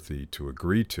McCarthy to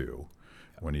agree to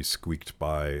when he squeaked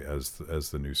by as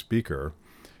the new speaker.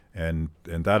 And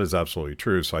that is absolutely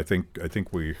true. So I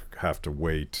think we have to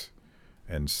wait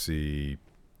and see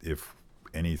if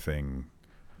anything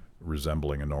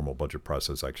resembling a normal budget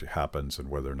process actually happens and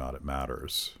whether or not it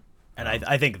matters. And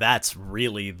I think that's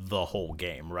really the whole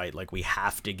game, right? Like we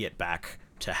have to get back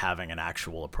to having an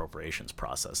actual appropriations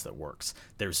process that works.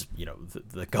 There's,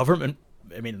 the government.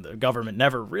 I mean, the government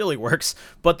never really works,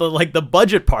 but the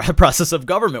budget process of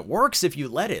government works if you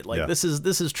let it. This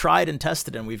is tried and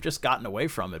tested, and we've just gotten away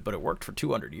from it. But it worked for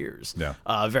 200 years. Yeah.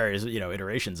 Various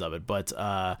iterations of it. But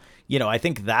I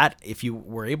think that if you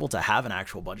were able to have an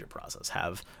actual budget process,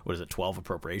 have 12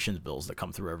 appropriations bills that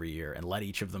come through every year, and let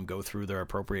each of them go through their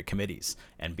appropriate committees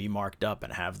and be marked up,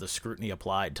 and have the scrutiny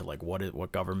applied to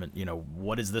what government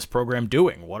what is this program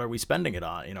doing? What are we spending it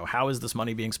on? How is this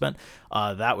money being spent?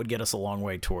 That would get us a long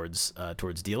way towards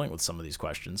dealing with some of these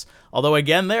questions. Although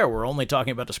again, we're only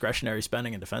talking about discretionary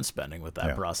spending and defense spending with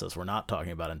that process. We're not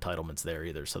talking about entitlements there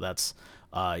either. So that's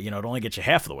it only gets you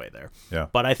half of the way there. Yeah.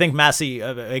 But I think Massey,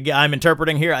 I'm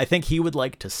interpreting here, I think he would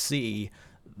like to see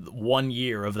 1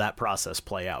 year of that process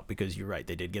play out, because you're right,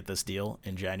 they did get this deal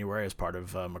in January as part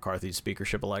of McCarthy's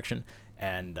speakership election,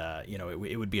 and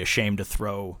it would be a shame to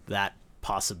throw that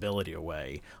possibility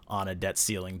away on a debt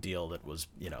ceiling deal that was,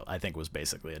 I think was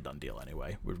basically a done deal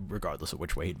anyway, regardless of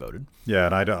which way he'd voted. Yeah,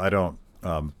 and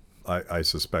I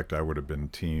suspect I would have been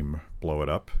team blow it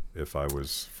up if I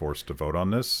was forced to vote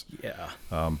on this. Yeah.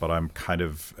 But I'm kind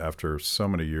of, after so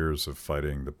many years of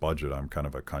fighting the budget, I'm kind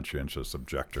of a conscientious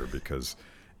objector, because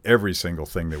every single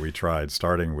thing that we tried,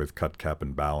 starting with cut, cap,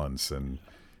 and balance, and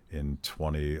in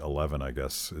 2011, I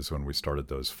guess, is when we started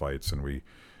those fights, and we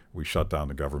shut down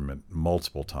the government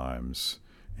multiple times,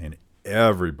 and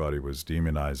everybody was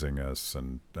demonizing us,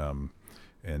 and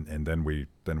then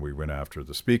we went after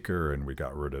the speaker, and we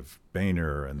got rid of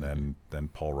Boehner, and then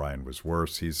Paul Ryan was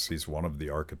worse. He's one of the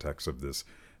architects of this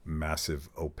massive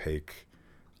opaque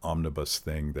omnibus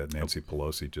thing that Nancy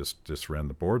Pelosi just ran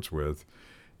the boards with.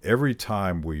 Every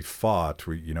time we fought,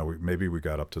 maybe we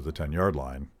got up to the 10-yard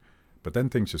line, but then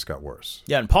things just got worse.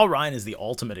 Yeah, and Paul Ryan is the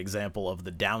ultimate example of the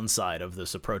downside of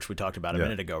this approach we talked about a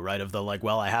minute ago, right? Of the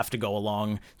I have to go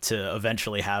along to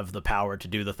eventually have the power to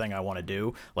do the thing I want to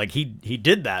do. Like he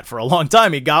did that for a long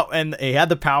time. He had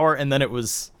the power, and then it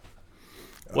was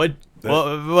what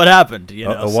happened?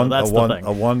 That's the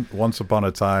thing. Once upon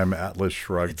a time, Atlas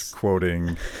Shrugged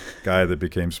quoting guy that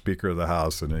became Speaker of the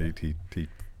House, and he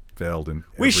failed in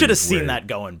We every should have seen way. that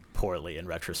going poorly in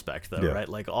retrospect, though, Yeah. right?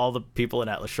 Like all the people in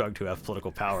Atlas Shrugged who have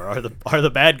political power are the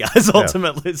bad guys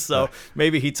ultimately. So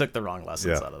maybe he took the wrong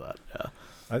lessons out of that.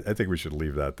 Yeah. I think we should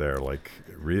leave that there. Like,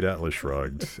 read Atlas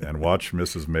Shrugged and watch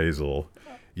Mrs. Maisel.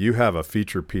 You have a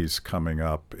feature piece coming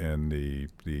up in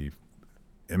the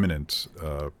imminent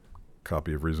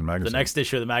copy of Reason magazine. The next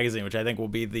issue of the magazine, which I think will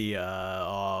be the,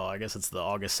 I guess it's the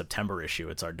August-September issue.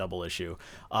 It's our double issue.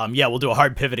 We'll do a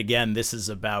hard pivot again. This is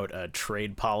about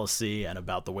trade policy and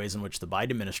about the ways in which the Biden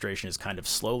administration is kind of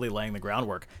slowly laying the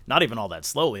groundwork, not even all that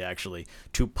slowly, actually,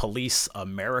 to police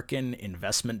American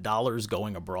investment dollars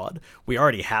going abroad. We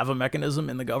already have a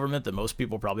mechanism in the government that most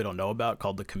people probably don't know about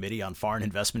called the Committee on Foreign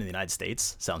Investment in the United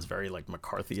States. Sounds very like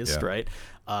McCarthyist, right?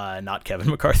 Not Kevin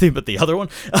McCarthy, but the other one.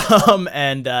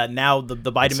 Now the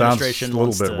Biden administration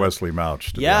wants a little bit Wesley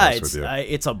Mouch. To be honest with you.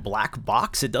 It's a black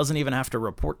box. It doesn't even have to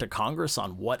report to Congress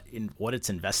on what it's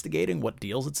investigating, what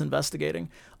deals it's investigating.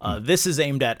 This is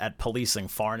aimed at policing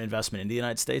foreign investment in the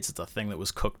United States. It's a thing that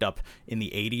was cooked up in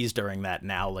the 80s during that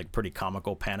now like pretty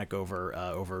comical panic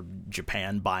over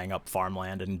Japan buying up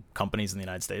farmland and companies in the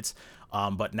United States.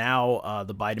 But now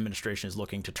the Biden administration is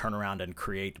looking to turn around and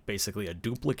create basically a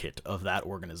duplicate of that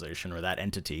organization or that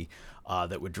entity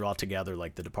that would draw together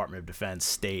like the Department of Defense,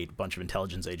 state, bunch of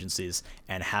intelligence agencies,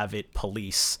 and have it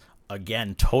police,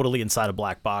 again, totally inside a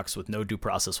black box with no due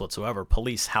process whatsoever,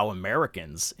 police how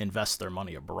Americans invest their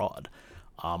money abroad.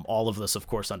 All of this, of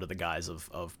course, under the guise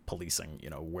of policing,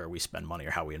 where we spend money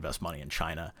or how we invest money in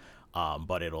China.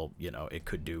 But it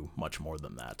could do much more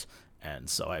than that. And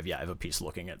so I have a piece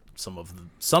looking at some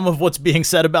of what's being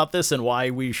said about this and why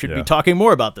we should be talking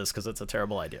more about this, because it's a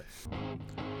terrible idea.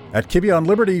 At Kibbe on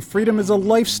Liberty, freedom is a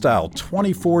lifestyle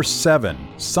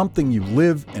 24/7, something you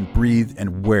live and breathe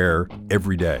and wear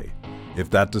every day. If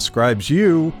that describes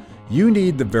you, you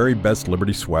need the very best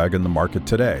Liberty swag in the market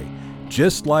today,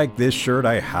 just like this shirt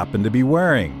I happen to be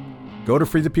wearing. Go to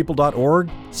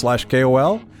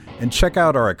freethepeople.org/KOL and check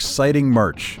out our exciting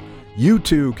merch. You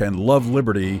too can love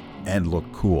liberty and look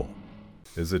cool.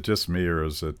 Is it just me, or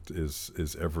is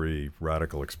every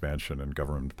radical expansion in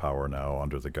government power now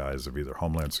under the guise of either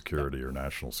homeland security or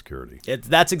national security?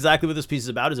 That's exactly what this piece is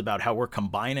about how we're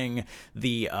combining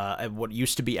the what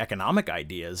used to be economic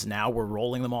ideas. Now we're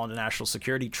rolling them all into national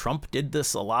security. Trump did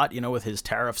this a lot, with his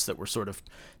tariffs that were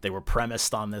they were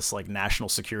premised on this like national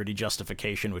security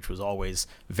justification, which was always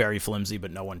very flimsy,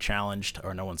 but no one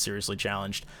seriously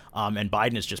challenged. And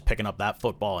Biden is just picking up that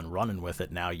football and running with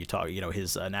it. Now you talk,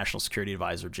 his national security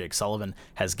advisor, Jake Sullivan,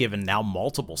 has given now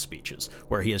multiple speeches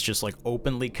where he has just like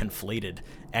openly conflated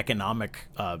economic,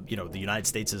 the United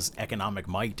States' economic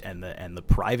might and the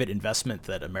private investment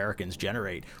that Americans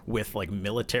generate with like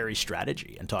military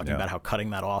strategy, and talking about how cutting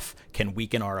that off can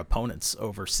weaken our opponents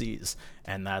overseas.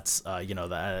 And that's,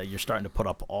 you're starting to put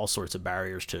up all sorts of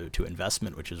barriers to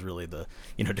investment, which is really to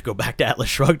go back to Atlas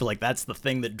Shrugged, like that's the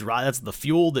thing that's the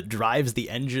fuel that drives the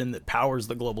engine that powers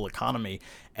the global economy.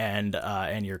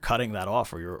 And you're cutting that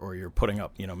off, or you're putting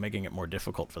up, making it more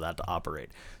difficult for that to operate.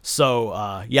 So,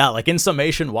 like in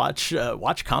summation, watch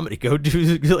comedy,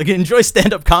 enjoy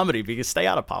stand-up comedy, because stay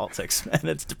out of politics, and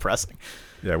it's depressing.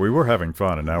 Yeah, we were having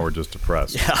fun, and now we're just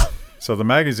depressed. Yeah. So the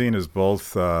magazine is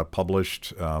both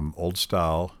published old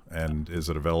style, and is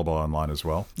it available online as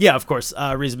well? Yeah, of course.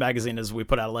 Reason Magazine we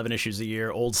put out 11 issues a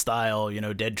year, old style,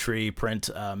 dead tree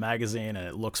print magazine, and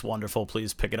it looks wonderful.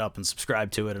 Please pick it up and subscribe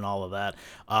to it and all of that.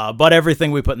 But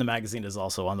everything we put in the magazine is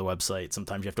also on the website.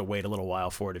 Sometimes you have to wait a little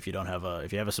while for it. If you have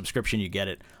a subscription, you get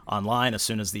it online as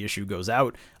soon as the issue goes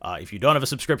out. If you don't have a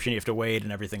subscription, you have to wait,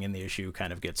 and everything in the issue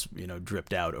kind of gets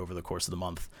dripped out over the course of the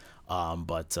month.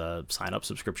 But sign-up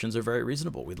subscriptions are very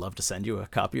reasonable. We'd love to send you a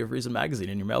copy of Reason Magazine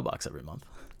in your mailbox every month.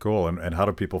 Cool. And how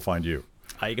do people find you?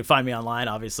 You can find me online,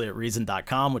 obviously, at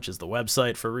Reason.com, which is the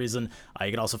website for Reason.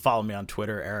 You can also follow me on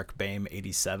Twitter, Eric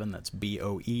Boehm87. That's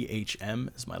Boehm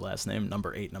is my last name,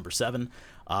 number 8, number 7.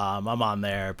 I'm on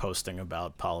there posting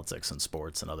about politics and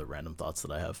sports and other random thoughts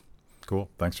that I have. Cool.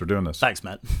 Thanks for doing this. Thanks,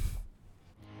 Matt.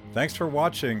 Thanks for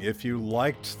watching. If you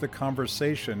liked the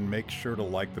conversation, make sure to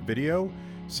like the video,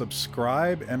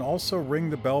 subscribe, and also ring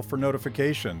the bell for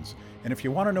notifications. And if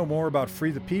you want to know more about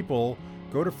Free the People,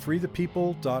 go to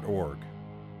freethepeople.org.